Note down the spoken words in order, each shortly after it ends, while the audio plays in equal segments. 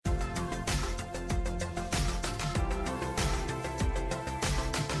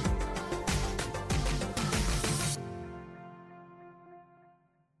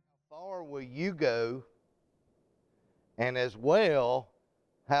you go? And as well,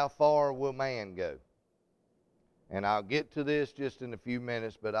 how far will man go? And I'll get to this just in a few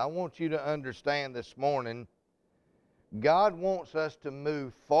minutes, but I want you to understand this morning, God wants us to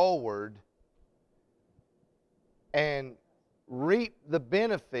move forward and reap the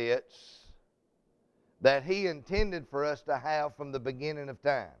benefits that He intended for us to have from the beginning of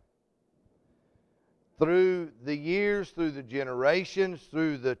time. Through the years, through the generations,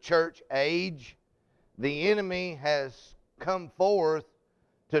 through the church age, the enemy has come forth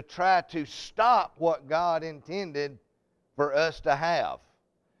to try to stop what God intended for us to have.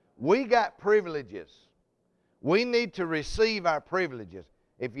 We got privileges. We need to receive our privileges.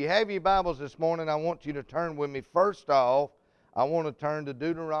 If you have your Bibles this morning, I want you to turn with me. First off, I want to turn to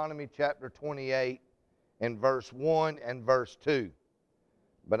Deuteronomy chapter 28 and verse 1 and verse 2.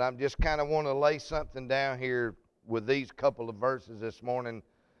 But I'm just kind of want to lay something down here with these couple of verses this morning.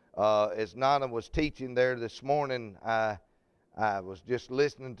 As Nana was teaching there this morning, I was just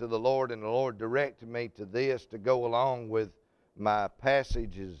listening to the Lord, and the Lord directed me to this to go along with my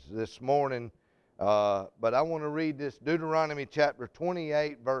passages this morning. But I want to read this, Deuteronomy chapter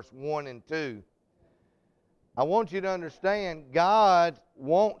 28, verse 1 and 2. I want you to understand, God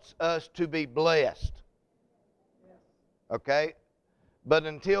wants us to be blessed. Okay? But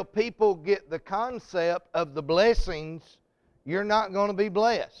until people get the concept of the blessings, you're not going to be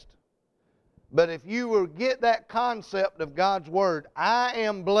blessed. But if you will get that concept of God's Word, I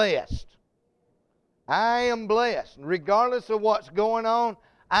am blessed. I am blessed. Regardless of what's going on,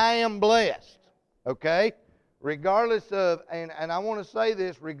 I am blessed. Okay? Regardless of, and I want to say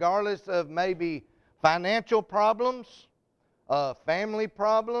this, regardless of maybe financial problems, family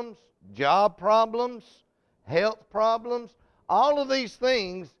problems, job problems, health problems, all of these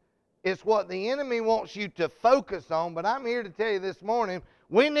things is what the enemy wants you to focus on. But I'm here to tell you this morning,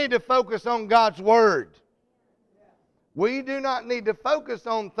 we need to focus on God's Word. We do not need to focus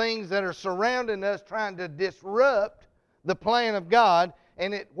on things that are surrounding us trying to disrupt the plan of God.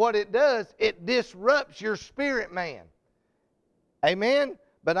 And what it does, it disrupts your spirit man. Amen?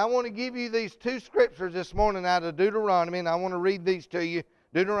 But I want to give you these two scriptures this morning out of Deuteronomy, and I want to read these to you.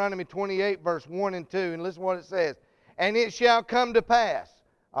 Deuteronomy 28, verse 1 and 2, and listen what it says. And it shall come to pass.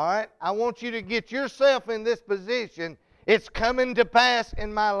 All right? I want you to get yourself in this position. It's coming to pass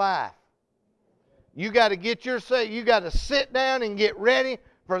in my life. You got to get yourself, you got to sit down and get ready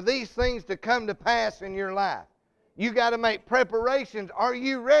for these things to come to pass in your life. You got to make preparations. Are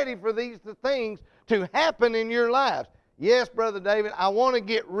you ready for these things to happen in your lives? Yes, Brother David, I want to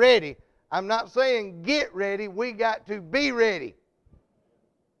get ready. I'm not saying get ready. We got to be ready.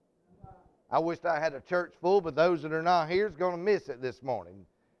 I wish I had a church full, but those that are not here is going to miss it this morning.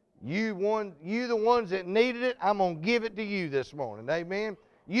 You the ones that needed it, I'm going to give it to you this morning. Amen?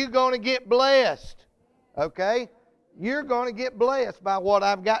 You're going to get blessed. Okay? You're going to get blessed by what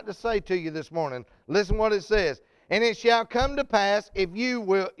I've got to say to you this morning. Listen what it says. And it shall come to pass, if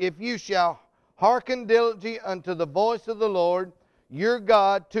you shall hearken diligently unto the voice of the Lord your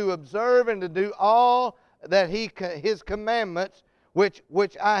God, to observe and to do all that His commandments,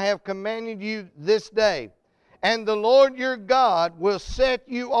 which I have commanded you this day. And the Lord your God will set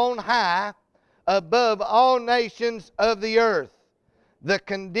you on high above all nations of the earth. The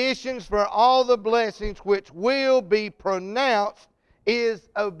conditions for all the blessings which will be pronounced is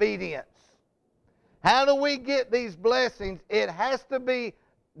obedience. How do we get these blessings? It has to be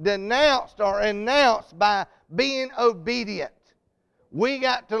denounced or announced by being obedient. We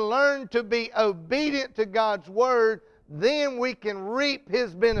got to learn to be obedient to God's Word, then we can reap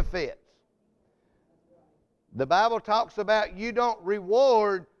His benefits. The Bible talks about you don't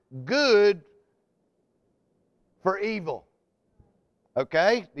reward good for evil.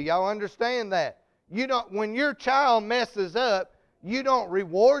 Okay? Do y'all understand that? You don't, when your child messes up, you don't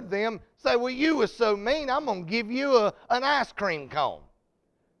reward them. Say, well, you were so mean, I'm going to give you an ice cream cone.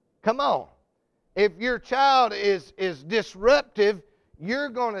 Come on. If your child is disruptive, you're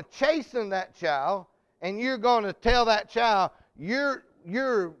going to chasten that child, and you're going to tell that child,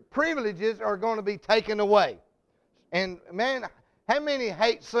 your privileges are going to be taken away. And man, how many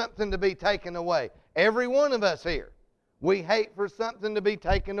hate something to be taken away? Every one of us here. We hate for something to be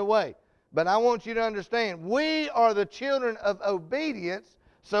taken away. But I want you to understand, we are the children of obedience,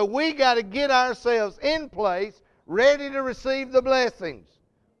 so we got to get ourselves in place, ready to receive the blessings.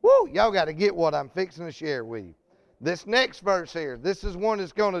 Woo! Y'all got to get what I'm fixing to share with you. This next verse here, this is one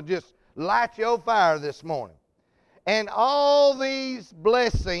that's going to just light your fire this morning. And all these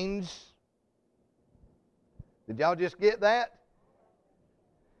blessings, did y'all just get that?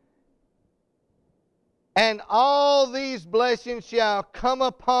 And all these blessings shall come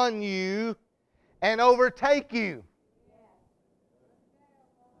upon you and overtake you.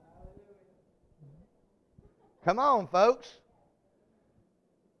 Come on, folks.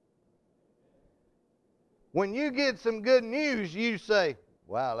 When you get some good news, you say,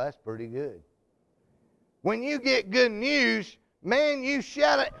 wow, that's pretty good. When you get good news, man, you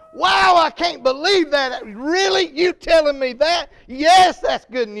shout it, wow, I can't believe that. Really? You telling me that? Yes, that's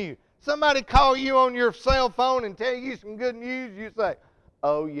good news. Somebody call you on your cell phone and tell you some good news, you say,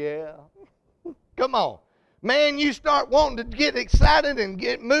 oh yeah. Come on. Man, you start wanting to get excited and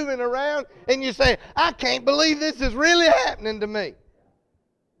get moving around, and you say, I can't believe this is really happening to me.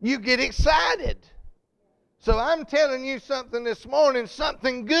 You get excited. So I'm telling you something this morning,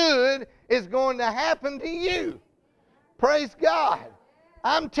 something good is going to happen to you. Praise God.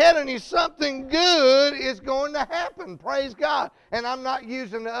 I'm telling you something good is going to happen. Praise God. And I'm not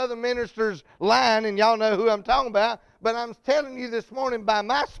using the other minister's line, and y'all know who I'm talking about, but I'm telling you this morning by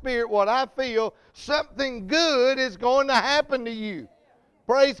my spirit what I feel, something good is going to happen to you.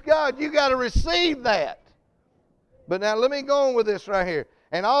 Praise God. You got to receive that. But now let me go on with this right here.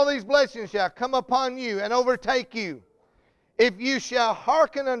 And all these blessings shall come upon you and overtake you, if you shall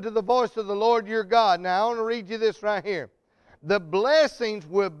hearken unto the voice of the Lord your God. Now I want to read you this right here. The blessings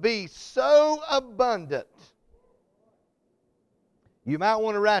will be so abundant. You might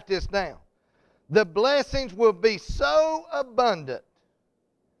want to write this down. The blessings will be so abundant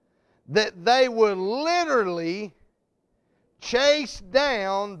that they will literally chase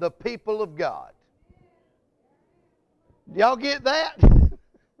down the people of God. Y'all get that?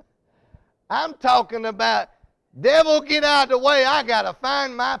 I'm talking about, devil, get out of the way. I got to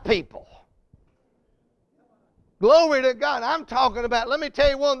find my people. Glory to God. I'm talking about, let me tell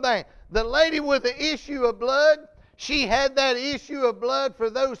you one thing. The lady with the issue of blood, she had that issue of blood for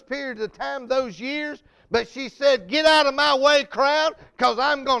those periods of time, those years. But she said, get out of my way, crowd, because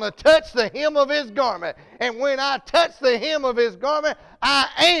I'm going to touch the hem of his garment. And when I touch the hem of his garment, I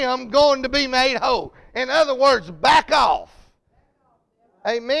am going to be made whole. In other words, back off.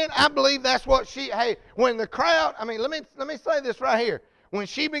 Amen. I believe that's what when the crowd, let me say this right here. When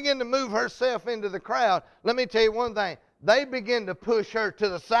she began to move herself into the crowd, let me tell you one thing. They began to push her to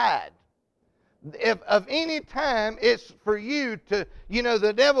the side. If of any time it's for you to,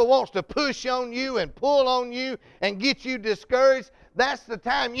 the devil wants to push on you and pull on you and get you discouraged, that's the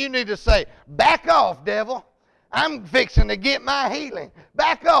time you need to say, back off, devil. I'm fixing to get my healing.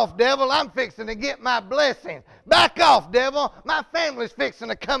 Back off, devil. I'm fixing to get my blessing. Back off, devil. My family's fixing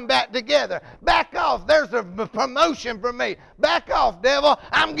to come back together. Back off. There's a promotion for me. Back off, devil.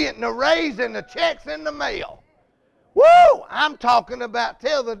 I'm getting a raise and the check's in the mail. Woo! I'm talking about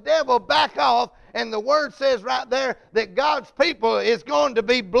tell the devil back off, and the word says right there that God's people is going to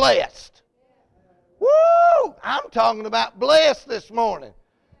be blessed. Woo! I'm talking about blessed this morning.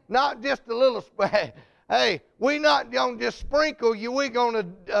 Not just a little... Hey, we're not going to just sprinkle you. We're going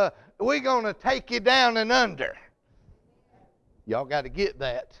to take you down and under. Y'all got to get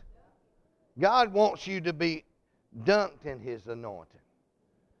that. God wants you to be dunked in His anointing.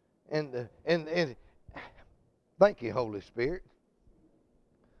 And thank you, Holy Spirit.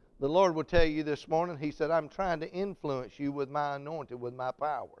 The Lord will tell you this morning, He said, I'm trying to influence you with my anointing, with my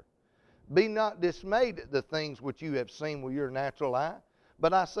power. Be not dismayed at the things which you have seen with your natural eye.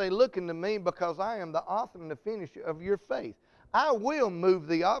 But I say, look unto me, because I am the author and the finisher of your faith. I will move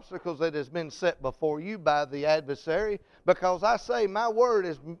the obstacles that has been set before you by the adversary, because I say my word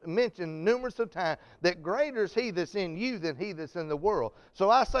is mentioned numerous of times that greater is He that's in you than he that's in the world.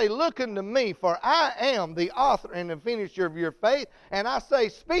 So I say, look unto me, for I am the author and the finisher of your faith. And I say,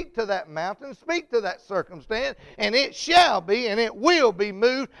 speak to that mountain, speak to that circumstance, and it shall be and it will be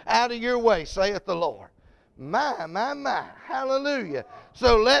moved out of your way, saith the Lord. My, hallelujah.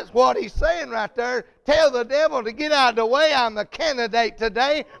 So that's what He's saying right there. Tell the devil to get out of the way. I'm a candidate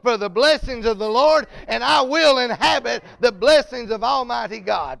today for the blessings of the Lord, and I will inhabit the blessings of Almighty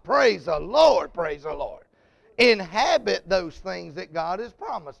God. Praise the Lord, praise the Lord. Inhabit those things that God has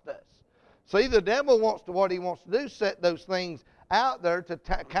promised us. See, the devil wants to, what he wants to do, set those things out there to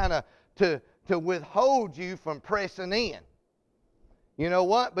kind of to withhold you from pressing in. You know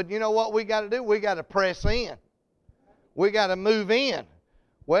what? But you know what we got to do? We got to press in. We got to move in.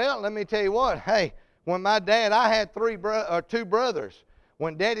 Well, let me tell you what. Hey, when my dad, I had two brothers.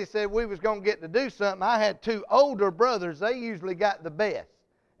 When Daddy said we was going to get to do something, I had two older brothers. They usually got the best,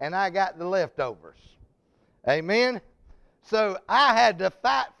 and I got the leftovers. Amen? So I had to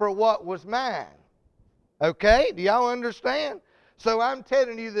fight for what was mine. Okay? Do y'all understand? So I'm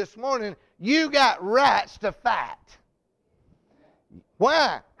telling you this morning, you got rights to fight.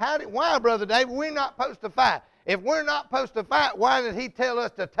 Why? Why, Brother David? We're not supposed to fight. If we're not supposed to fight, why did he tell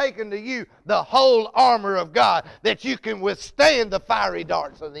us to take unto you the whole armor of God, that you can withstand the fiery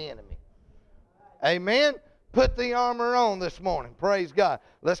darts of the enemy? Amen? Put the armor on this morning. Praise God.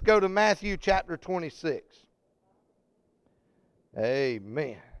 Let's go to Matthew chapter 26.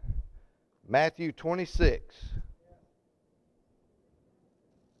 Amen. Matthew 26.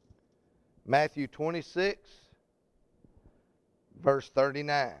 Matthew 26, verse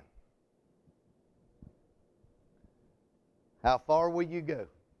 39. How far will you go?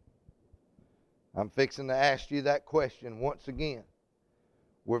 I'm fixing to ask you that question once again.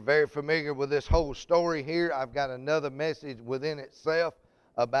 We're very familiar with this whole story here. I've got another message within itself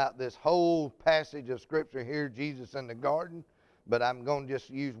about this whole passage of Scripture here, Jesus in the garden. But I'm going to just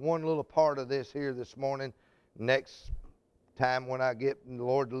use one little part of this here this morning. Next time when I get, and the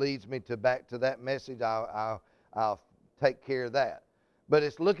Lord leads me back to that message, I'll take care of that. But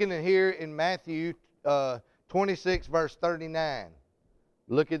it's looking at here in Matthew 26, verse 39.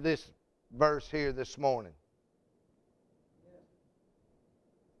 Look at this verse here this morning.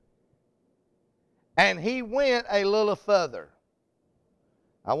 And he went a little further.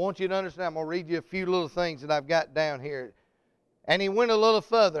 I want you to understand, I'm going to read you a few little things that I've got down here. And he went a little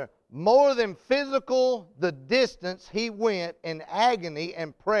further. More than physical the distance he went in agony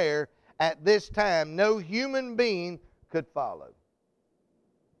and prayer at this time, no human being could follow.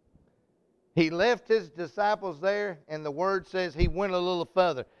 He left his disciples there, and the word says he went a little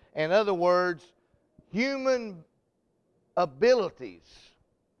further. In other words, human abilities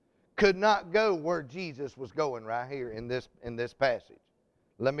could not go where Jesus was going right here in this passage.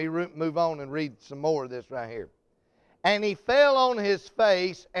 Let me move on and read some more of this right here. And he fell on his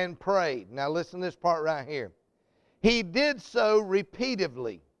face and prayed. Now listen to this part right here. He did so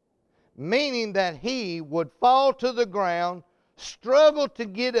repeatedly, meaning that he would fall to the ground, struggle to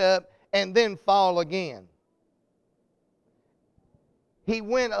get up, and then fall again. He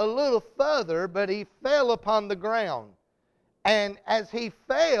went a little further, but he fell upon the ground. And as he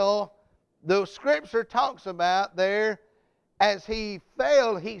fell, the Scripture talks about there, as he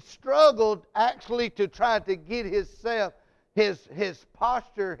fell, he struggled actually to try to get himself, his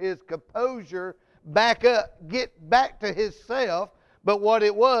posture, his composure back up, get back to himself. But what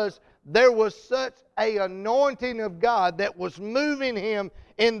it was, there was such an anointing of God that was moving him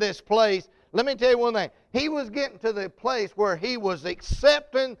in this place. Let me tell you one thing. He was getting to the place where he was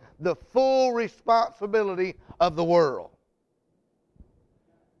accepting the full responsibility of the world.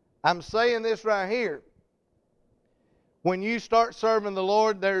 I'm saying this right here. When you start serving the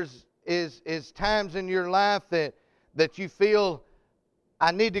Lord, there's times in your life that you feel,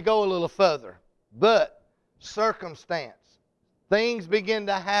 I need to go a little further. But circumstance, things begin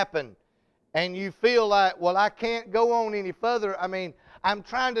to happen, and you feel like, well, I can't go on any further. I mean, I'm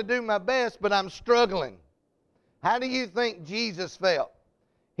trying to do my best, but I'm struggling. How do you think Jesus felt?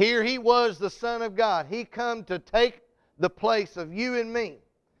 Here he was, the Son of God. He come to take the place of you and me.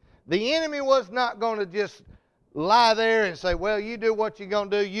 The enemy was not going to just lie there and say, well, you do what you're going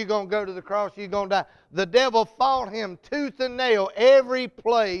to do. You're going to go to the cross. You're going to die. The devil fought him tooth and nail. Every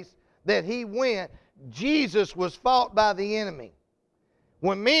place that he went, Jesus was fought by the enemy.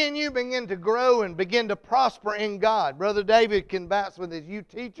 When me and you begin to grow and begin to prosper in God, Brother David can vouch with this, you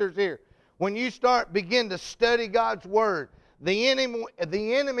teachers here, when you begin to study God's Word, the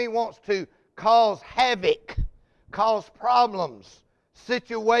enemy wants to cause havoc, cause problems,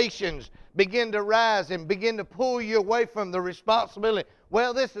 situations begin to rise and begin to pull you away from the responsibility.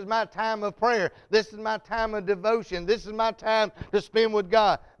 Well, this is my time of prayer. This is my time of devotion. This is my time to spend with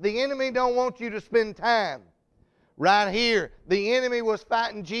God. The enemy don't want you to spend time. Right here, the enemy was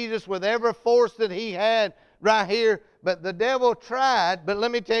fighting Jesus with every force that he had right here. But the devil tried. But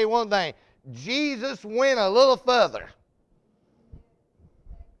let me tell you one thing. Jesus went a little further.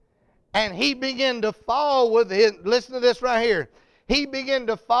 And he began to fall listen to this right here. He began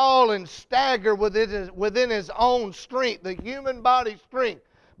to fall and stagger within his own strength, the human body strength.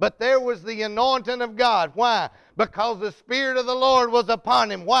 But there was the anointing of God. Why? Because the Spirit of the Lord was upon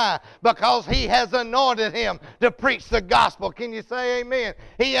him. Why? Because he has anointed him to preach the gospel. Can you say amen?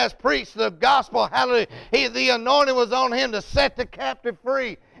 He has preached the gospel. Hallelujah. The anointing was on him to set the captive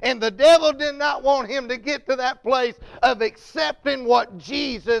free. And the devil did not want him to get to that place of accepting what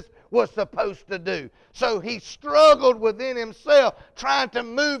Jesus was supposed to do. So he struggled within himself, trying to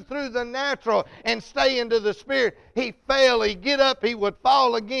move through the natural and stay into the Spirit. He fell, he'd get up, he would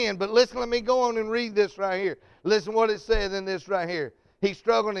fall again. But listen, let me go on and read this right here. Listen what it says in this right here. He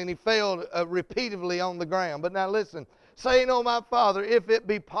struggled and he fell repeatedly on the ground. But now listen, saying, "Oh my Father, if it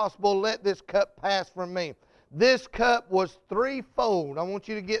be possible, let this cup pass from me." This cup was threefold. I want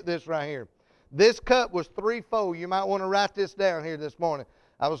you to get this right here. This cup was threefold. You might want to write this down here this morning.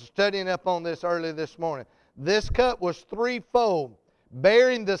 I was studying up on this early this morning. This cup was threefold.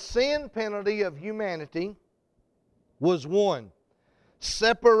 Bearing the sin penalty of humanity was one.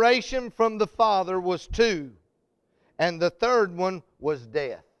 Separation from the Father was two. And the third one was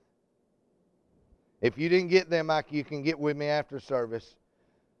death. If you didn't get them, you can get with me after service.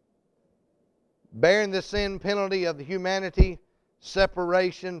 Bearing the sin penalty of the humanity,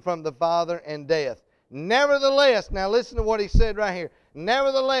 separation from the Father, and death. Nevertheless, now listen to what he said right here.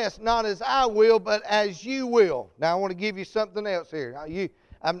 Nevertheless, not as I will, but as you will. Now I want to give you something else here. You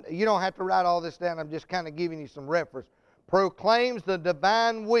don't have to write all this down. I'm just kind of giving you some reference. Proclaims the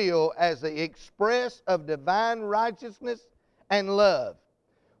divine will as the express of divine righteousness and love,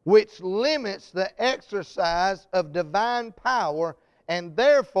 which limits the exercise of divine power and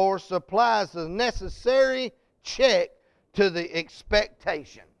therefore supplies the necessary check to the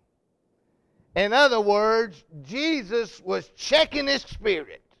expectation. In other words, Jesus was checking his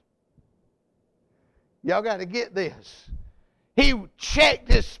spirit. Y'all got to get this. He checked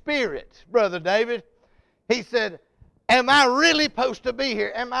his spirit, Brother David. He said, am I really supposed to be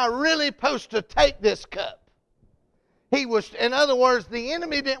here? Am I really supposed to take this cup? In other words, the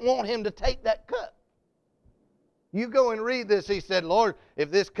enemy didn't want him to take that cup. You go and read this. He said, Lord,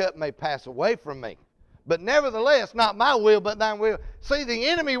 if this cup may pass away from me, but nevertheless, not my will, but thine will. See, the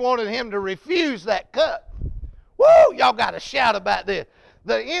enemy wanted him to refuse that cup. Woo! Y'all got to shout about this.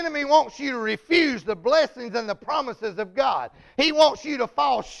 The enemy wants you to refuse the blessings and the promises of God. He wants you to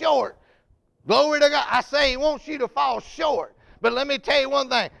fall short. Glory to God. I say he wants you to fall short. But let me tell you one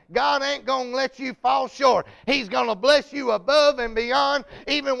thing. God ain't going to let you fall short. He's going to bless you above and beyond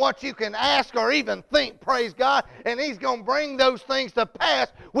even what you can ask or even think, praise God. And he's going to bring those things to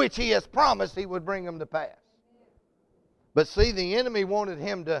pass which he has promised he would bring them to pass. But see, the enemy wanted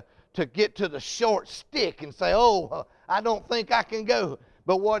him to get to the short stick and say, oh, I don't think I can go.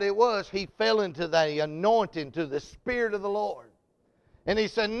 But what it was, he fell into the anointing, to the Spirit of the Lord. And he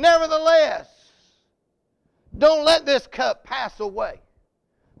said, nevertheless, don't let this cup pass away,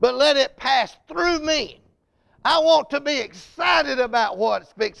 but let it pass through me. I want to be excited about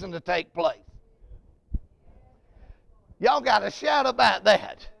what's fixing to take place. Y'all got to shout about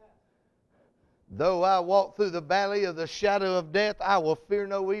that. Though I walk through the valley of the shadow of death, I will fear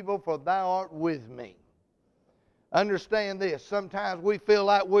no evil, for thou art with me. Understand this. Sometimes we feel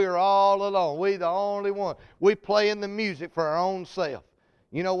like we're all alone. We're the only one. We playing the music for our own self.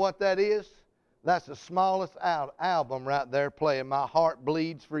 You know what that is? That's the smallest album right there playing. My heart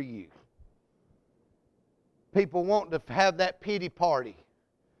bleeds for you. People want to have that pity party.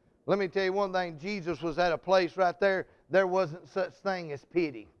 Let me tell you one thing. Jesus was at a place right there. There wasn't such thing as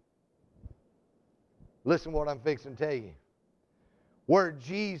pity. Listen to what I'm fixing to tell you. Where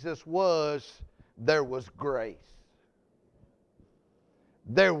Jesus was, there was grace.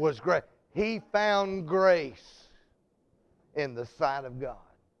 There was grace. He found grace in the sight of God.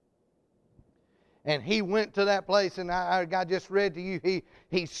 And he went to that place, and I just read to you,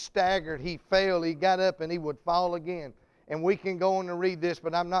 he staggered, he fell, he got up, and he would fall again. And we can go on and read this,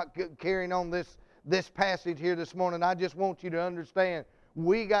 but I'm not carrying on this passage here this morning. I just want you to understand,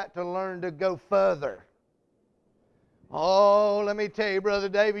 we got to learn to go further. Oh, let me tell you, Brother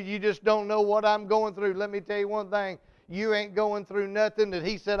David, you just don't know what I'm going through. Let me tell you one thing. You ain't going through nothing that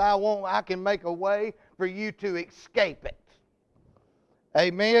he said, I can make a way for you to escape it.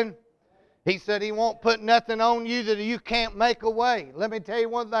 Amen? He said he won't put nothing on you that you can't make a way. Let me tell you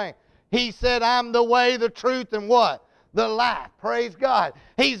one thing. He said, I'm the way, the truth, and what? The life. Praise God.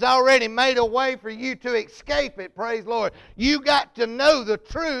 He's already made a way for you to escape it. Praise Lord. You got to know the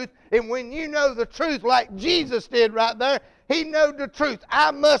truth. And when you know the truth like Jesus did right there, he knew the truth. I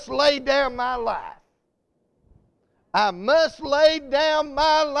must lay down my life. I must lay down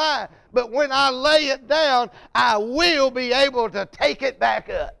my life. But when I lay it down, I will be able to take it back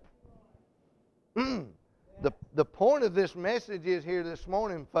up. The point of this message is here this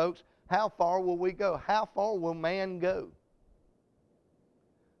morning, folks. How far will we go? How far will man go?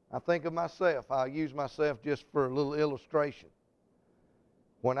 I think of myself. I'll use myself just for a little illustration.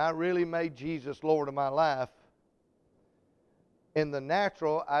 When I really made Jesus Lord of my life, in the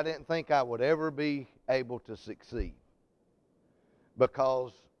natural, I didn't think I would ever be able to succeed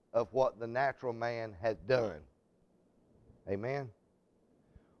because of what the natural man had done. Amen?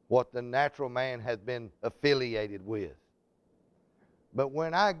 What the natural man had been affiliated with. But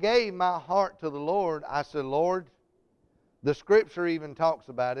when I gave my heart to the Lord, I said, Lord, the Scripture even talks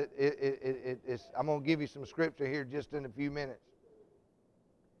about it. I'm going to give you some Scripture here just in a few minutes.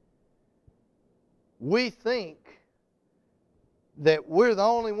 We think that we're the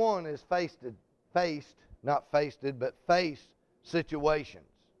only one that's faced not faced, but faced situations.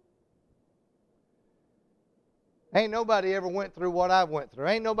 Ain't nobody ever went through what I went through.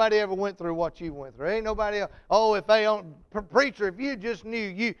 Ain't nobody ever went through what you went through. Ain't nobody else. Oh, if they don't, preacher, if you just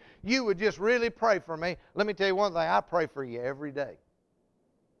knew, you would just really pray for me. Let me tell you one thing. I pray for you every day.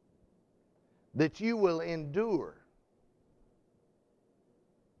 That you will endure.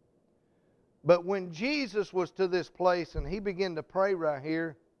 But when Jesus was to this place and he began to pray right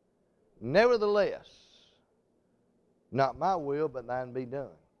here, nevertheless, not my will, but thine be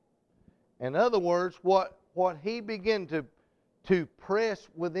done. In other words, what he began to press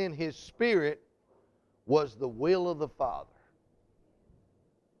within his spirit was the will of the Father.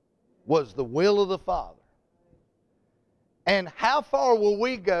 Was the will of the Father. And how far will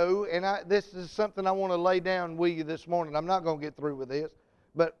we go? And this is something I want to lay down with you this morning. I'm not going to get through with this.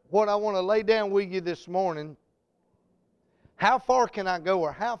 But what I want to lay down with you this morning, how far can I go,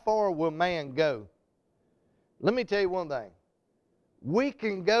 or how far will man go? Let me tell you one thing. We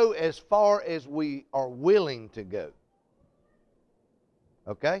can go as far as we are willing to go.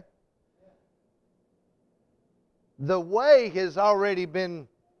 Okay? The way has already been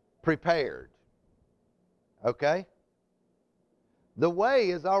prepared. Okay? The way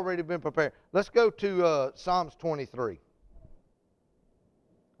has already been prepared. Let's go to Psalms 23.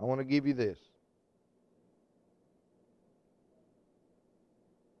 I want to give you this.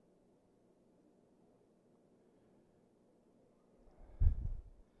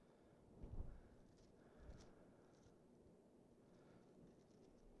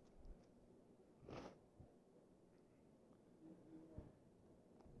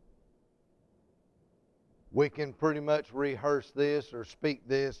 We can pretty much rehearse this or speak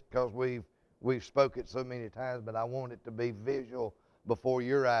this because we've spoke it so many times, but I want it to be visual before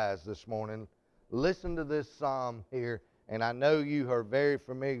your eyes this morning. Listen to this psalm here, and I know you are very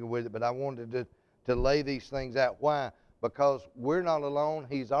familiar with it, but I wanted to lay these things out. Why? Because we're not alone.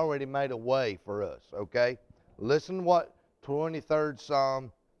 He's already made a way for us, okay? Listen what 23rd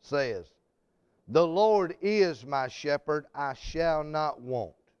Psalm says. The Lord is my shepherd, I shall not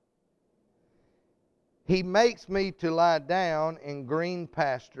want. He makes me to lie down in green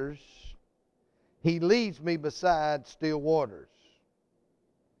pastures. He leads me beside still waters.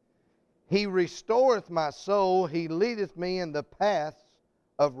 He restoreth my soul. He leadeth me in the paths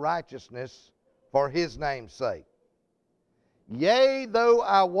of righteousness for his name's sake. Yea, though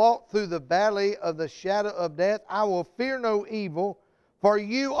I walk through the valley of the shadow of death, I will fear no evil, for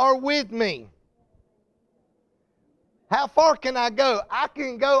you are with me. How far can I go? I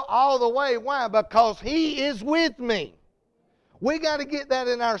can go all the way. Why? Because he is with me. We got to get that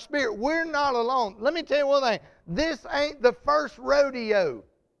in our spirit. We're not alone. Let me tell you one thing. This ain't the first rodeo.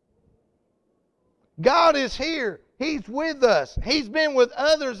 God is here. He's with us. He's been with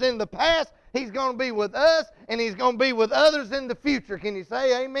others in the past. He's going to be with us, and He's going to be with others in the future. Can you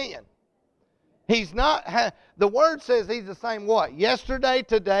say amen? He's not, the Word says He's the same what? Yesterday,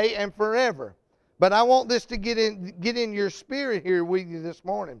 today, and forever. But I want this to get in your spirit here with you this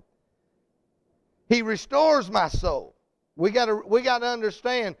morning. He restores my soul. We got to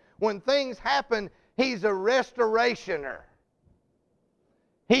understand, when things happen, He's a restorationer.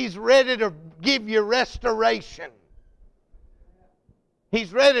 He's ready to give you restoration.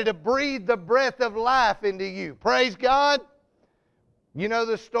 He's ready to breathe the breath of life into you. Praise God. You know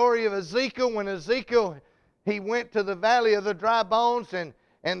the story of Ezekiel. When Ezekiel, he went to the valley of the dry bones, and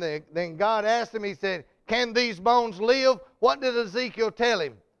then God asked him, He said, can these bones live? What did Ezekiel tell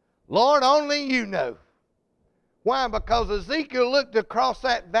him? Lord, only you know. Why? Because Ezekiel looked across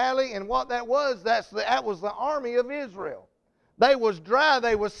that valley, and what that was, that was the army of Israel. They was dry,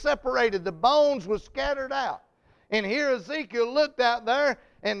 they was separated, the bones was scattered out. And here Ezekiel looked out there,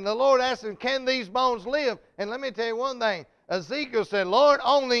 and the Lord asked him, can these bones live? And let me tell you one thing. Ezekiel said, Lord,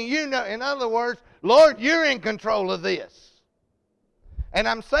 only you know. In other words, Lord, you're in control of this. And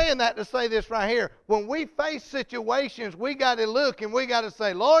I'm saying that to say this right here. When we face situations, we got to look and we got to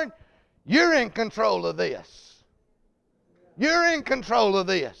say, Lord, you're in control of this. You're in control of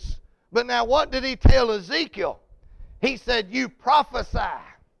this. But now what did He tell Ezekiel? He said, you prophesy.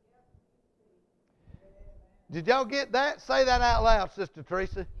 Did y'all get that? Say that out loud, Sister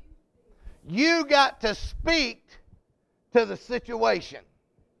Teresa. You got to speak to the situation.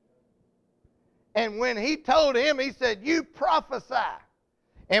 And when He told him, He said, you prophesy.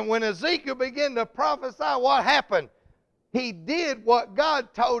 And when Ezekiel began to prophesy, what happened? He did what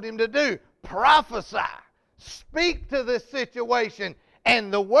God told him to do. Prophesy. Speak to this situation.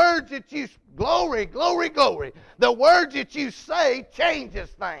 And the words that you, glory, glory, glory, the words that you say changes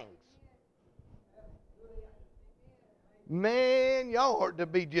things. Man, y'all ought to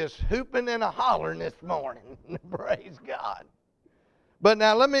be just hooping and a hollering this morning. Praise God. But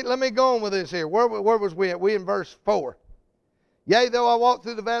now let me go on with this here. Where was we at? We in verse 4. Yea, though I walk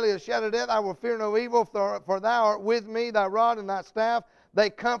through the valley of the shadow of death, I will fear no evil, for thou art with me, thy rod and thy staff, they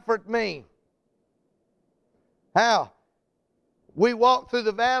comfort me. How? We walk through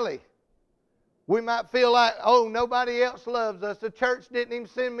the valley. We might feel like, oh, nobody else loves us. The church didn't even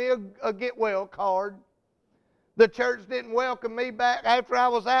send me a get well card. The church didn't welcome me back after I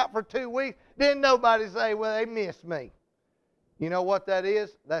was out for 2 weeks. Didn't nobody say, well, they missed me. You know what that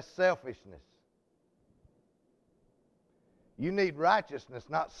is? That's selfishness. You need righteousness,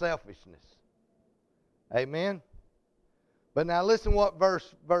 not selfishness. Amen? But now listen what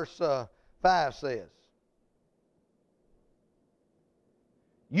verse 5 says.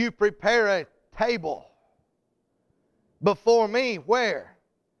 You prepare a table before me, where?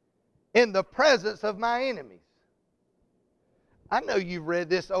 In the presence of my enemies. I know you've read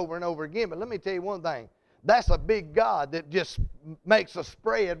this over and over again, but let me tell you one thing. That's a big God that just makes a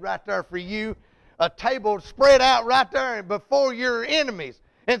spread right there for you. A table spread out right there and before your enemies.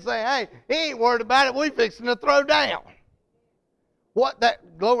 And say, hey, he ain't worried about it. We fixing to throw down. What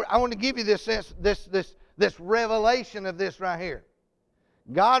that glory, I want to give you this sense, this revelation of this right here.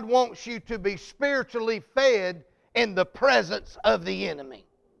 God wants you to be spiritually fed in the presence of the enemy.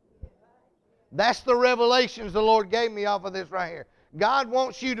 That's the revelations the Lord gave me off of this right here. God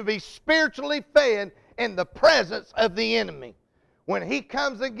wants you to be spiritually fed in the presence of the enemy. When he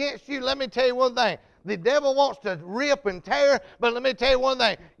comes against you, let me tell you one thing. The devil wants to rip and tear, but let me tell you one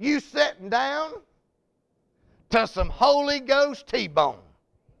thing. You sitting down to some Holy Ghost T-bone.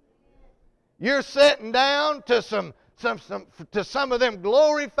 You're sitting down to some of them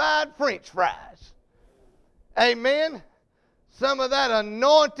glorified French fries. Amen. Some of that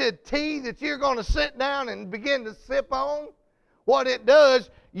anointed tea that you're going to sit down and begin to sip on. What it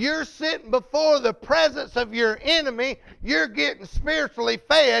does, you're sitting before the presence of your enemy. You're getting spiritually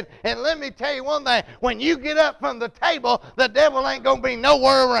fed. And let me tell you one thing. When you get up from the table, the devil ain't going to be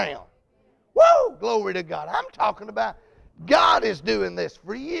nowhere around. Woo! Glory to God. I'm talking about God is doing this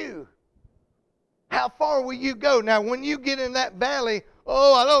for you. How far will you go? Now, when you get in that valley,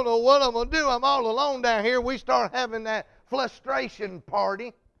 oh, I don't know what I'm going to do. I'm all alone down here. We start having that frustration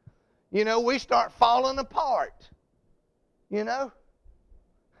party. You know, we start falling apart. You know?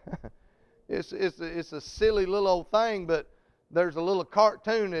 It's a silly little old thing, but there's a little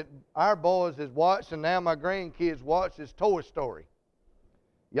cartoon that our boys has watched, and now my grandkids watch. It's Toy Story.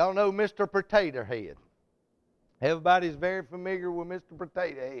 Y'all know Mr. Potato Head. Everybody's very familiar with Mr.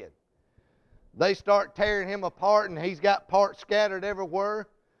 Potato Head. They start tearing him apart, and he's got parts scattered everywhere.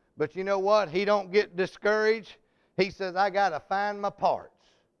 But you know what? He don't get discouraged. He says, I got to find my parts.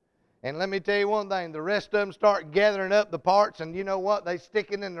 And let me tell you one thing. The rest of them start gathering up the parts, and you know what? They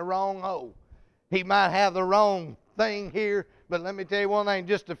stick it in the wrong hole. He might have the wrong thing here, but let me tell you one thing. In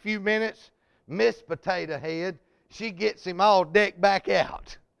just a few minutes, Miss Potato Head, she gets him all decked back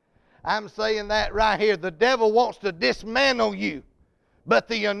out. I'm saying that right here. The devil wants to dismantle you. But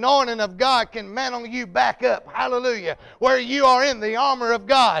the anointing of God can mantle you back up, hallelujah, where you are in the armor of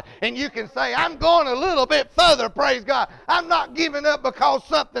God. And you can say, I'm going a little bit further, praise God. I'm not giving up because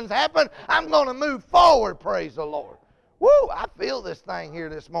something's happened. I'm going to move forward, praise the Lord. Woo, I feel this thing here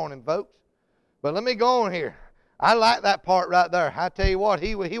this morning, folks. But let me go on here. I like that part right there. I tell you what,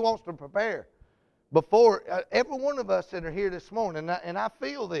 he wants to prepare. Before, every one of us that are here this morning, and I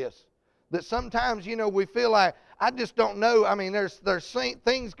feel this, that sometimes, you know, we feel like, I just don't know. I mean, there's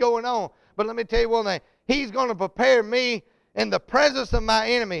things going on. But let me tell you one thing. He's going to prepare me in the presence of my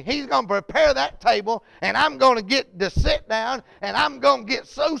enemy. He's going to prepare that table, and I'm going to get to sit down, and I'm going to get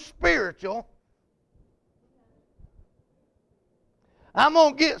so spiritual. I'm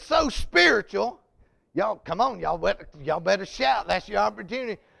going to get so spiritual. Y'all, come on, y'all better shout. That's your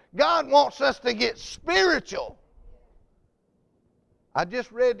opportunity. God wants us to get spiritual. I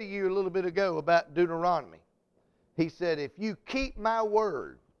just read to you a little bit ago about Deuteronomy. He said, if you keep my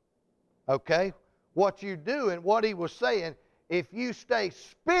word, okay, what you do and what he was saying, if you stay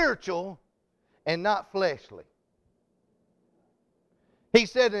spiritual and not fleshly. He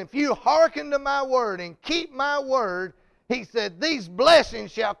said, if you hearken to my word and keep my word, he said, these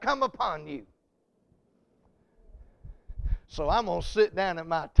blessings shall come upon you. So I'm going to sit down at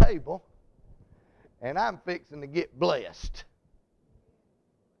my table and I'm fixing to get blessed.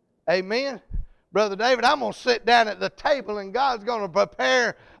 Amen. Brother David, I'm going to sit down at the table and God's going to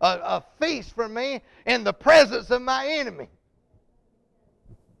prepare a feast for me in the presence of my enemy.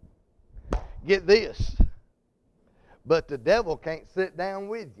 Get this. But the devil can't sit down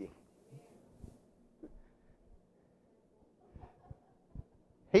with you.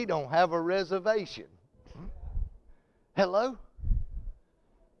 He don't have a reservation. Hello?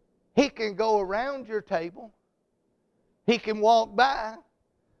 He can go around your table. He can walk by,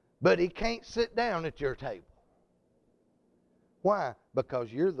 but he can't sit down at your table. Why?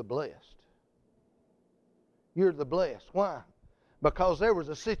 Because you're the blessed. You're the blessed. Why? Because there was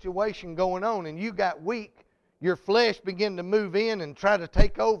a situation going on and you got weak. Your flesh began to move in and try to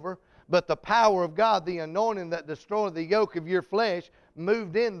take over. But the power of God, the anointing that destroyed the yoke of your flesh,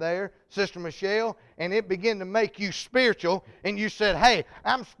 moved in there, Sister Michelle, and it began to make you spiritual. And you said, hey,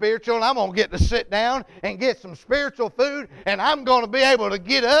 I'm spiritual, and I'm going to get to sit down and get some spiritual food, and I'm going to be able to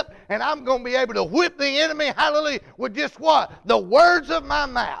get up, and I'm going to be able to whip the enemy, hallelujah, with just what? The words of my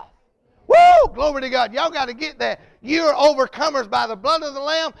mouth. Woo! Glory to God. Y'all got to get that. You're overcomers by the blood of the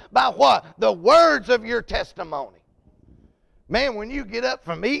Lamb, by what? The words of your testimony. Man, when you get up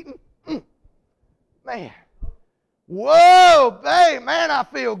from eating, man, whoa, babe, man, I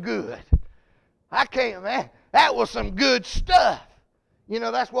feel good. I can't, man, that was some good stuff. You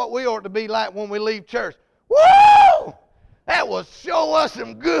know, that's what we ought to be like when we leave church. Woo! That was show us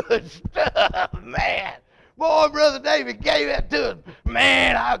some good stuff, man. Boy, Brother David gave that to us.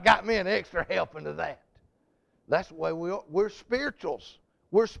 Man, I got me an extra helping of that. That's the way we are. We're spirituals.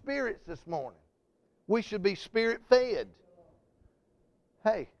 We're spirits this morning. We should be spirit-fed.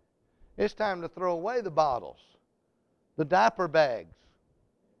 Hey, it's time to throw away the bottles, the diaper bags.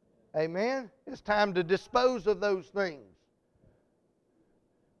 Amen? It's time to dispose of those things.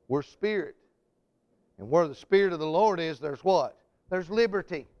 We're spirit. And where the Spirit of the Lord is, there's what? There's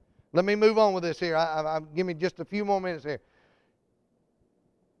liberty. Let me move on with this here. Give me just a few more minutes here.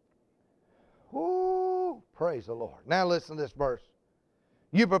 Ooh, praise the Lord. Now listen to this verse.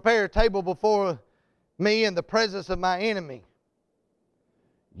 You prepare a table before me in the presence of my enemy.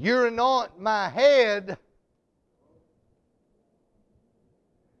 You anoint my head.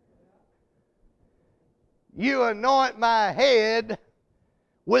 You anoint my head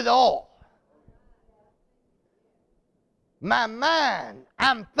with oil. My mind,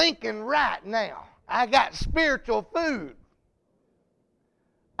 I'm thinking right now. I got spiritual food.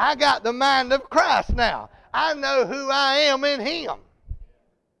 I got the mind of Christ now. I know who I am in Him.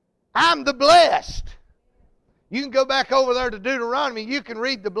 I'm the blessed. You can go back over there to Deuteronomy. You can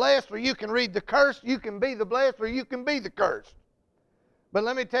read the blessed or you can read the cursed. You can be the blessed or you can be the cursed. But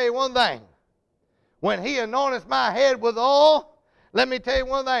let me tell you one thing. When He anointeth my head with oil, let me tell you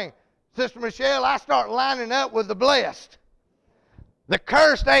one thing. Sister Michelle, I start lining up with the blessed. The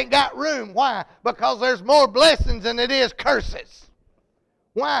cursed ain't got room. Why? Because there's more blessings than it is curses.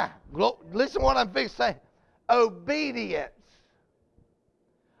 Why? Listen to what I'm fixing to say. Obedience.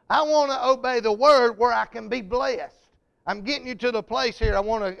 I want to obey the word where I can be blessed. I'm getting you to the place here. I'm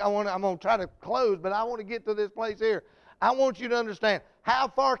going to try to close, but I want to get to this place here. I want you to understand, how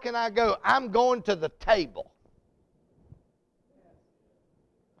far can I go? I'm going to the table.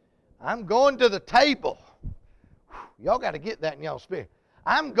 I'm going to the table. Y'all got to get that in y'all's spirit.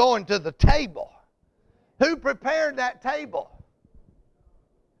 I'm going to the table. Who prepared that table?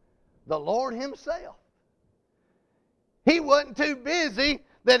 The Lord Himself. He wasn't too busy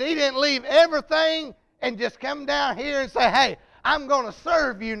that He didn't leave everything and just come down here and say, hey, I'm going to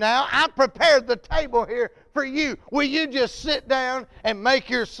serve you now. I prepared the table here for you. Will you just sit down and make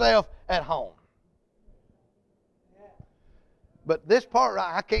yourself at home? But this part,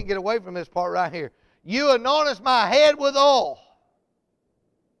 I can't get away from this part right here. You anointest my head with oil.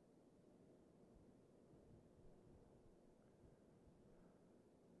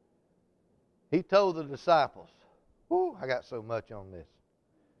 He told the disciples, whoo, I got so much on this.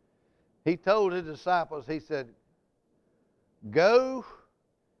 He told His disciples, He said, go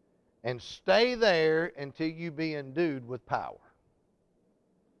and stay there until you be endued with power.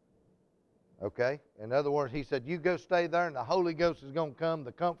 Okay? In other words, He said, you go stay there and the Holy Ghost is going to come,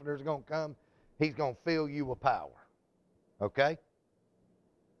 the Comforter is going to come. He's going to fill you with power. Okay?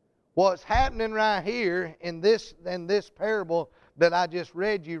 What's happening right here in this parable that I just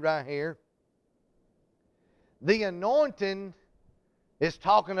read you right here, the anointing is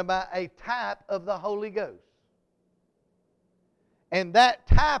talking about a type of the Holy Ghost. And that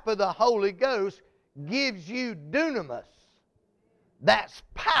type of the Holy Ghost gives you dunamis. That's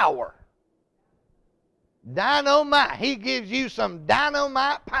power. Dynamite. He gives you some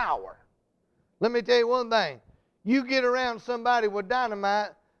dynamite power. Let me tell you one thing. You get around somebody with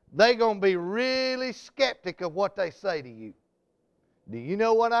dynamite, they're going to be really skeptic of what they say to you. Do you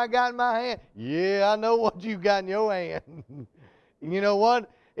know what I got in my hand? Yeah, I know what you got in your hand. You know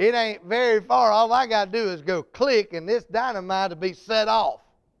what? It ain't very far. All I got to do is go click and this dynamite will be set off.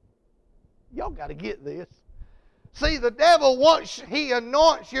 Y'all got to get this. See, the devil, once he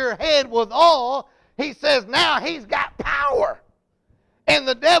anoints your head with oil, he says now he's got power. And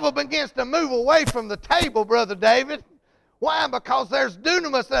the devil begins to move away from the table, Brother David. Why? Because there's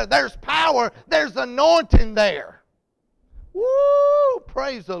dunamis there. There's power. There's anointing there. Woo!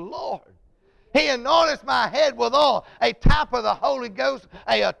 Praise the Lord. He anointeth my head with oil, a type of the Holy Ghost,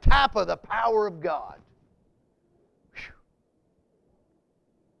 a type of the power of God. Whew.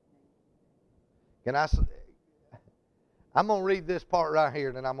 I'm going to read this part right here,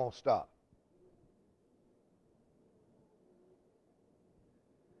 and then I'm going to stop.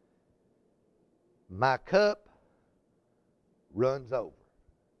 My cup runs over.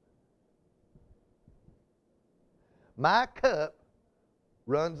 My cup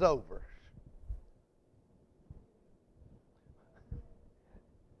runs over.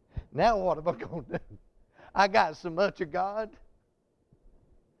 Now what am I going to do? I got so much of God.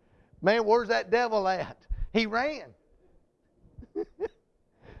 Man, where's that devil at? He ran.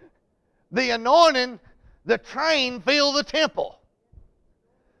 The anointing, the train filled the temple.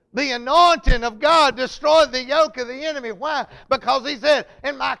 The anointing of God destroyed the yoke of the enemy. Why? Because he said,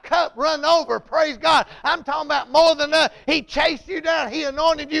 and my cup run over. Praise God. I'm talking about more than that. He chased you down. He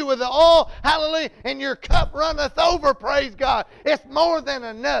anointed you with the oil. Hallelujah. And your cup runneth over. Praise God. It's more than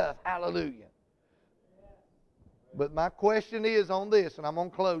enough. Hallelujah. But my question is on this, and I'm going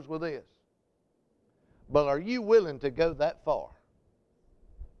to close with this. But are you willing to go that far?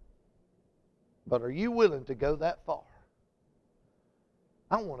 But are you willing to go that far?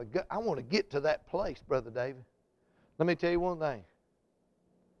 I want to get to that place, Brother David. Let me tell you one thing.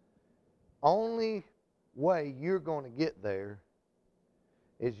 Only way you're going to get there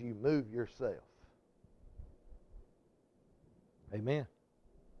is you move yourself. Amen.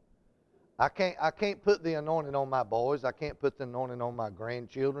 I can't put the anointing on my boys. I can't put the anointing on my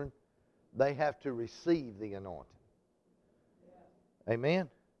grandchildren. They have to receive the anointing. Amen.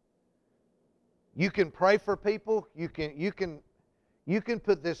 You can pray for people. You can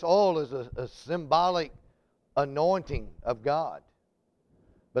put this oil as a symbolic anointing of God.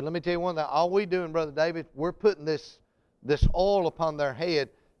 But let me tell you one thing. All we doing, Brother David, we're putting this oil upon their head,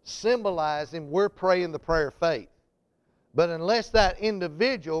 symbolizing we're praying the prayer of faith. But unless that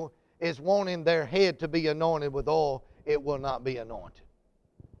individual is wanting their head to be anointed with oil, it will not be anointed.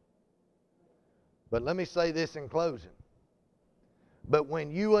 But let me say this in closing. But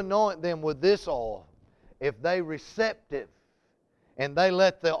when you anoint them with this oil, if they receptive, and they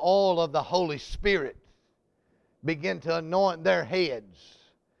let the oil of the Holy Spirit begin to anoint their heads,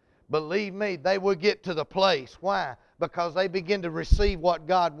 believe me, they will get to the place. Why? Because they begin to receive what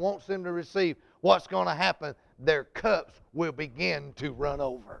God wants them to receive. What's going to happen? Their cups will begin to run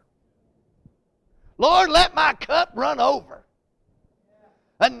over. Lord, let my cup run over.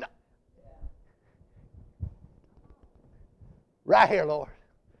 And right here, Lord.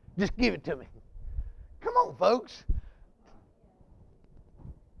 Just give it to me. Come on, folks.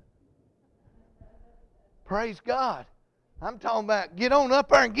 Praise God. I'm talking about get on up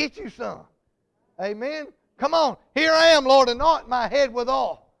there and get you some. Amen. Come on. Here I am, Lord. Anoint my head with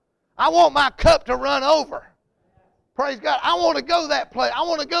oil. I want my cup to run over. Praise God. I want to go that place. I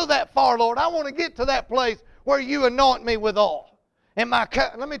want to go that far, Lord. I want to get to that place where you anoint me with oil. And my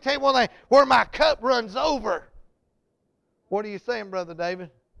cup, let me tell you one thing, where my cup runs over. What are you saying, Brother David?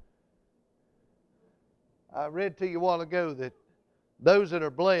 I read to you a while ago that those that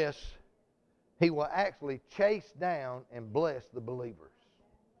are blessed, He will actually chase down and bless the believers.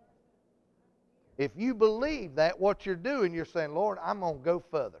 If you believe that, what you're doing, you're saying, Lord, I'm going to go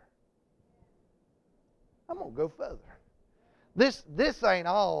further. I'm going to go further. This ain't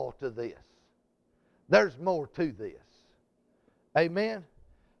all to this. There's more to this. Amen?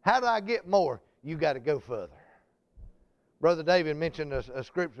 How do I get more? You got to go further. Brother David mentioned a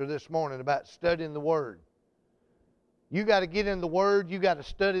scripture this morning about studying the Word. You got to get in the Word. You got to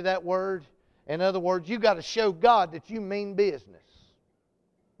study that Word. In other words, you got to show God that you mean business.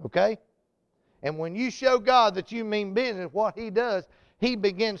 Okay? And when you show God that you mean business, what He does, He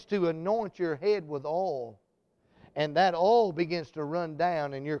begins to anoint your head with oil. And that oil begins to run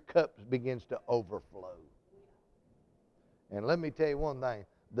down and your cup begins to overflow. And let me tell you one thing.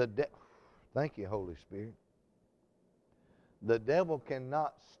 Thank you, Holy Spirit. The devil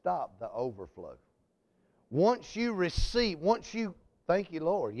cannot stop the overflow. Once you receive, thank you,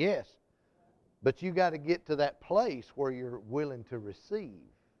 Lord, yes. But you got to get to that place where you're willing to receive.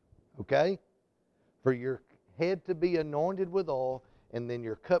 Okay? For your head to be anointed with oil and then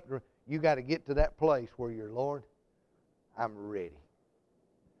your cup, you got to get to that place where you're, Lord, I'm ready.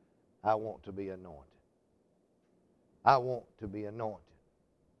 I want to be anointed. I want to be anointed.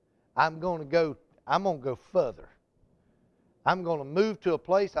 I'm going to go further. I'm going to move to a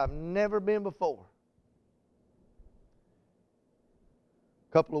place I've never been before.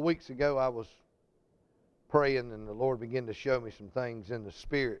 A couple of weeks ago, I was praying, and the Lord began to show me some things in the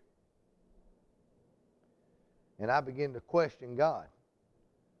Spirit. And I began to question God.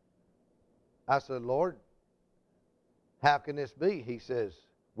 I said, Lord, how can this be? He says,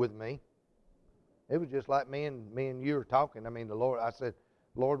 with me. It was just like me and you were talking. I mean, the Lord, I said,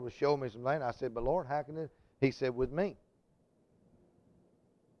 Lord was showing me some things. I said, but Lord, how can this? He said, with me.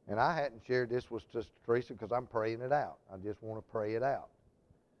 And I hadn't shared this with Sister Teresa because I'm praying it out. I just want to pray it out.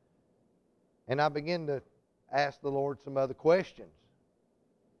 And I began to ask the Lord some other questions.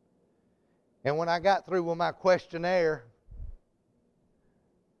 And when I got through with my questionnaire,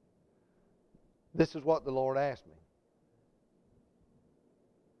 this is what the Lord asked me.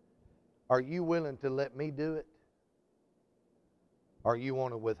 Are you willing to let me do it? Or you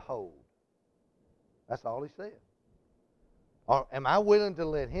want to withhold? That's all he said. Or am I willing to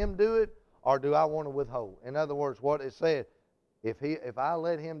let him do it, or do I want to withhold? In other words, what it said, if I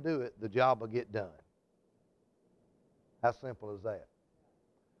let him do it, the job will get done. How simple is that?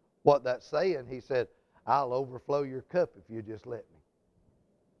 What that's saying, he said, I'll overflow your cup if you just let me.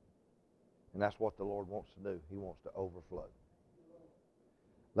 And that's what the Lord wants to do. He wants to overflow.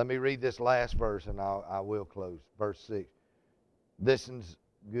 Let me read this last verse, and I will close. Verse 6. This is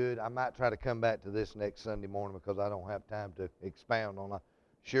good. I might try to come back to this next Sunday morning because I don't have time to expound on it.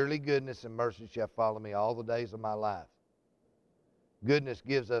 Surely goodness and mercy shall follow me all the days of my life. Goodness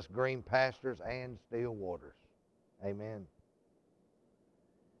gives us green pastures and still waters. Amen.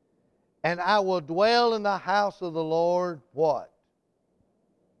 And I will dwell in the house of the Lord, what?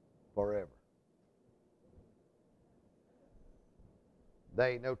 Forever. There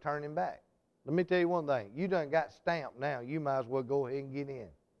ain't no turning back. Let me tell you one thing. You done got stamped now. You might as well go ahead and get in.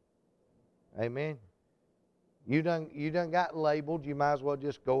 Amen. You done got labeled. You might as well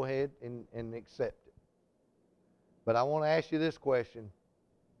just go ahead and accept it. But I want to ask you this question.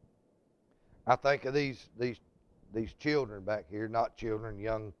 I think of these children back here, not children,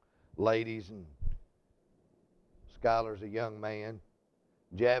 young ladies, and Skylar's a young man.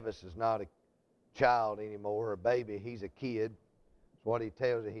 Javis is not a child anymore, a baby. He's a kid. That's what he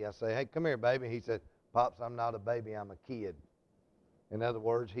tells you. I say, hey, come here, baby. He said, Pops, I'm not a baby, I'm a kid. In other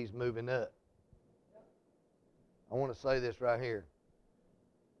words, he's moving up. I want to say this right here.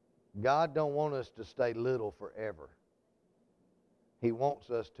 God don't want us to stay little forever. He wants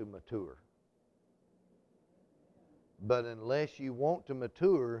us to mature. But unless you want to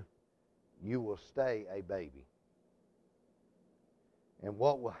mature, you will stay a baby. And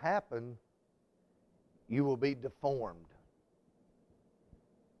what will happen, you will be deformed.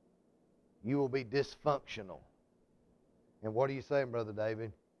 You will be dysfunctional. And what are you saying, Brother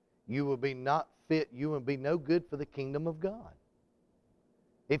David? You will be not fit. You will be no good for the kingdom of God.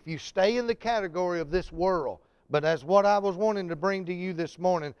 If you stay in the category of this world, but as what I was wanting to bring to you this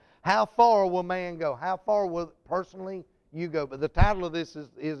morning, how far will man go? How far will personally you go? But the title of this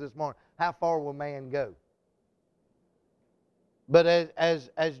is this morning, how far will man go? But as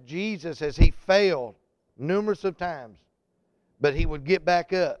Jesus, as he failed numerous of times, but he would get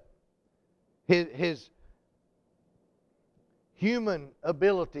back up. His human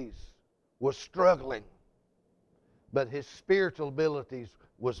abilities was struggling, but his spiritual abilities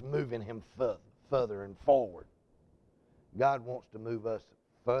was moving him further and forward. God wants to move us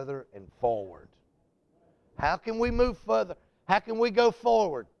further and forward. How can we move further? How can we go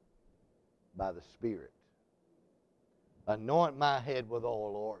forward? By the Spirit. Anoint my head with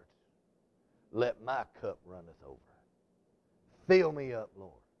oil, Lord. Let my cup runneth over. Fill me up,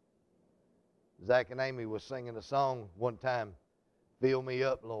 Lord. Zach and Amy was singing a song one time, Fill Me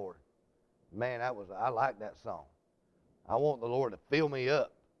Up, Lord. Man, I like that song. I want the Lord to fill me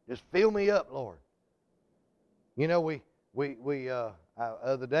up. Just fill me up, Lord. You know, the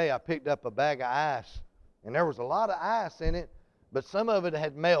other day I picked up a bag of ice, and there was a lot of ice in it, but some of it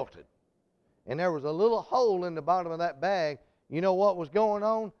had melted. And there was a little hole in the bottom of that bag. You know what was going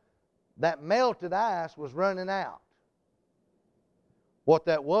on? That melted ice was running out. What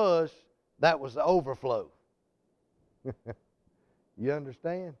that was the overflow. You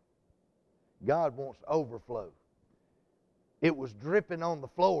understand? God wants overflow. It was dripping on the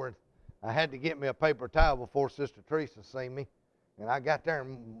floor. I had to get me a paper towel before Sister Teresa seen me. And I got there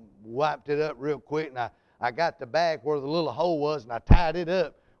and wiped it up real quick. And I got the bag where the little hole was, and I tied it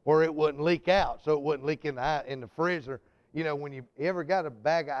up where it wouldn't leak out, so it wouldn't leak in the freezer. You know, when you ever got a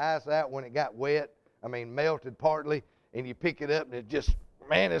bag of ice out when it got wet, melted partly, and you pick it up and it just,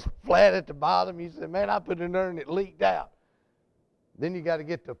 man, it's flat at the bottom. You say, man, I put it in there and it leaked out. Then you got to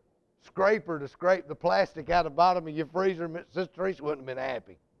get the scraper to scrape the plastic out of the bottom of your freezer, Sister Teresa wouldn't have been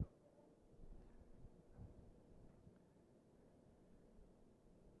happy.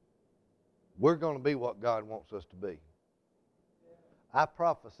 We're going to be what God wants us to be. I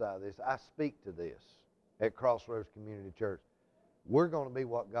prophesy this. I speak to this at Crossroads Community Church. We're going to be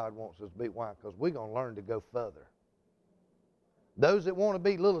what God wants us to be. Why? Because we're going to learn to go further. Those that want to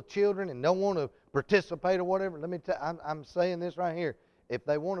be little children and don't want to participate or whatever, let me tell you, I'm saying this right here. If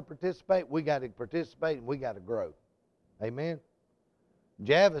they want to participate, we got to participate and we got to grow. Amen?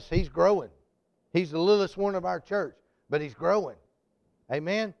 Javis, he's growing. He's the littlest one of our church, but he's growing.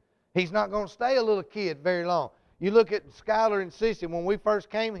 Amen? He's not going to stay a little kid very long. You look at Skylar and Sissy. When we first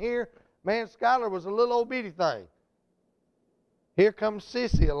came here, man, Skylar was a little old bitty thing. Here comes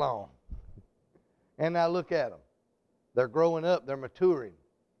Sissy along. And now look at them. They're growing up. They're maturing.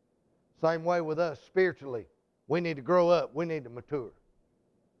 Same way with us spiritually. We need to grow up. We need to mature.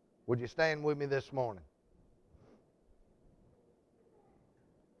 Would you stand with me this morning?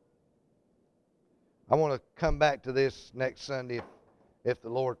 I want to come back to this next Sunday if the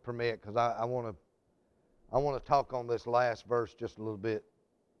Lord permit, because I want to talk on this last verse just a little bit.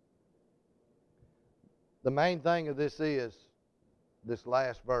 The main thing of this is this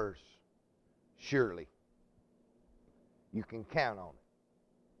last verse, surely. You can count on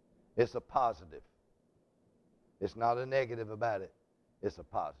it. It's a positive. It's not a negative about it. It's a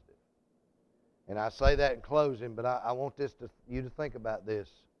positive. And I say that in closing, but I want you to think about this.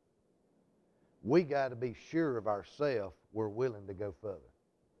 We got to be sure of ourselves we're willing to go further.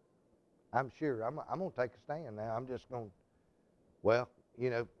 I'm sure. I'm going to take a stand now. I'm just going to, well,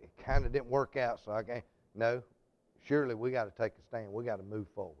 it kind of didn't work out, so I can't. No, surely we got to take a stand. We got to move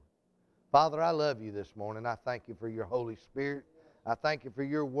forward. Father, I love you this morning. I thank you for your Holy Spirit. I thank you for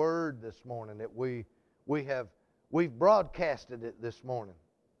your word this morning that we've broadcasted it this morning.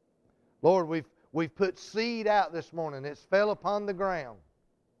 Lord, we've put seed out this morning. It's fell upon the ground.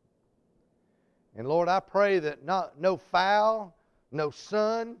 And Lord, I pray that no fowl, no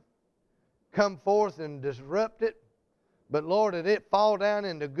sun come forth and disrupt it. But Lord, that it fall down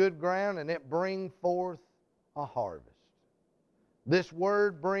into good ground and it bring forth a harvest. This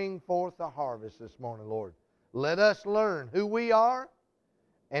word bring forth a harvest this morning, Lord. Let us learn who we are,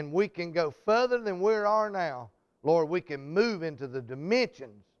 and we can go further than we are now. Lord, we can move into the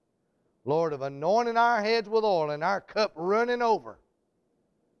dimensions, Lord, of anointing our heads with oil and our cup running over.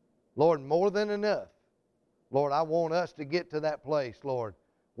 Lord, more than enough. Lord, I want us to get to that place, Lord,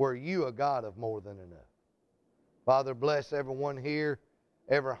 where you are God of more than enough. Father, bless everyone here,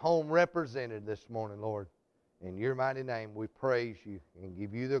 every home represented this morning, Lord. In your mighty name, we praise you and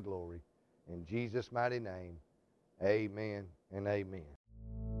give you the glory. In Jesus' mighty name, amen and amen.